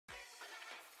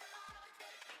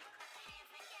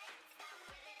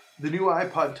The new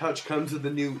iPod Touch comes with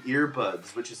the new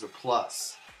earbuds, which is a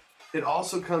plus. It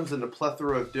also comes in a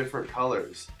plethora of different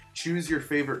colors. Choose your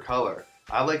favorite color.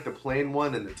 I like the plain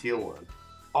one and the teal one.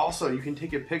 Also, you can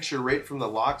take a picture right from the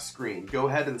lock screen. Go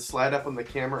ahead and slide up on the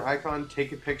camera icon,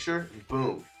 take a picture, and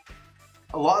boom.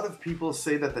 A lot of people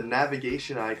say that the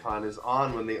navigation icon is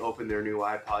on when they open their new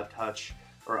iPod Touch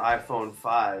or iPhone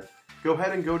 5. Go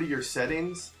ahead and go to your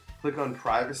settings, click on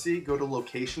privacy, go to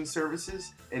location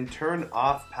services, and turn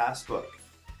off passbook.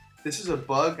 This is a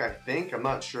bug, I think, I'm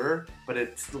not sure, but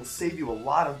it'll save you a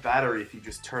lot of battery if you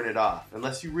just turn it off.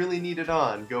 Unless you really need it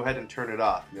on, go ahead and turn it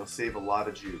off and you'll save a lot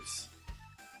of juice.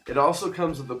 It also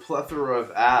comes with a plethora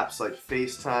of apps like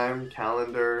FaceTime,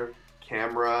 Calendar,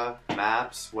 Camera,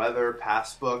 Maps, Weather,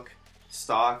 Passbook,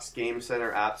 Stocks, Game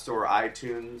Center, App Store,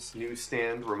 iTunes,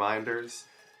 Newsstand, Reminders.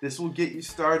 This will get you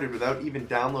started without even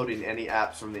downloading any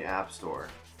apps from the App Store.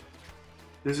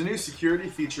 There's a new security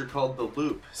feature called the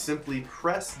Loop. Simply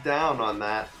press down on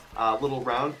that little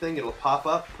round thing, it'll pop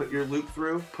up, put your loop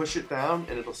through, push it down,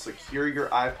 and it'll secure your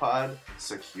iPod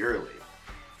securely.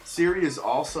 Siri is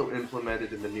also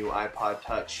implemented in the new iPod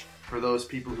Touch for those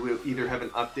people who either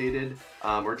haven't updated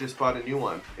or just bought a new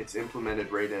one. It's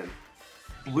implemented right in.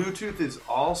 Bluetooth is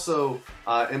also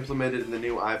implemented in the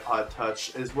new iPod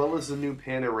Touch, as well as the new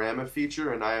panorama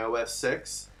feature in iOS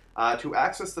 6. To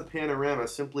access the panorama,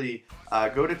 simply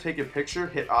go to take a picture,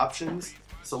 hit options,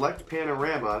 select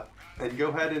panorama, and go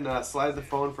ahead and slide the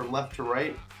phone from left to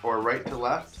right or right to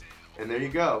left, and there you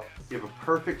go. You have a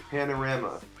perfect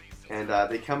panorama. And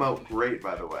they come out great,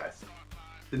 by the way.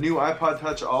 The new iPod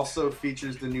Touch also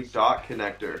features the new dock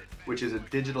connector, which is a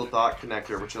digital dock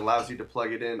connector, which allows you to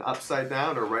plug it in upside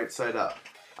down or right side up.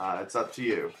 It's up to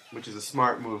you, which is a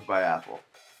smart move by Apple.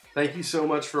 Thank you so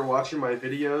much for watching my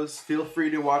videos. Feel free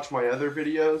to watch my other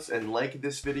videos and like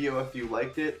this video if you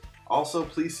liked it. Also,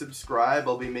 please subscribe.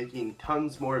 I'll be making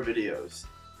tons more videos.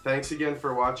 Thanks again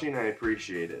for watching. I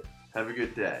appreciate it. Have a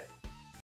good day.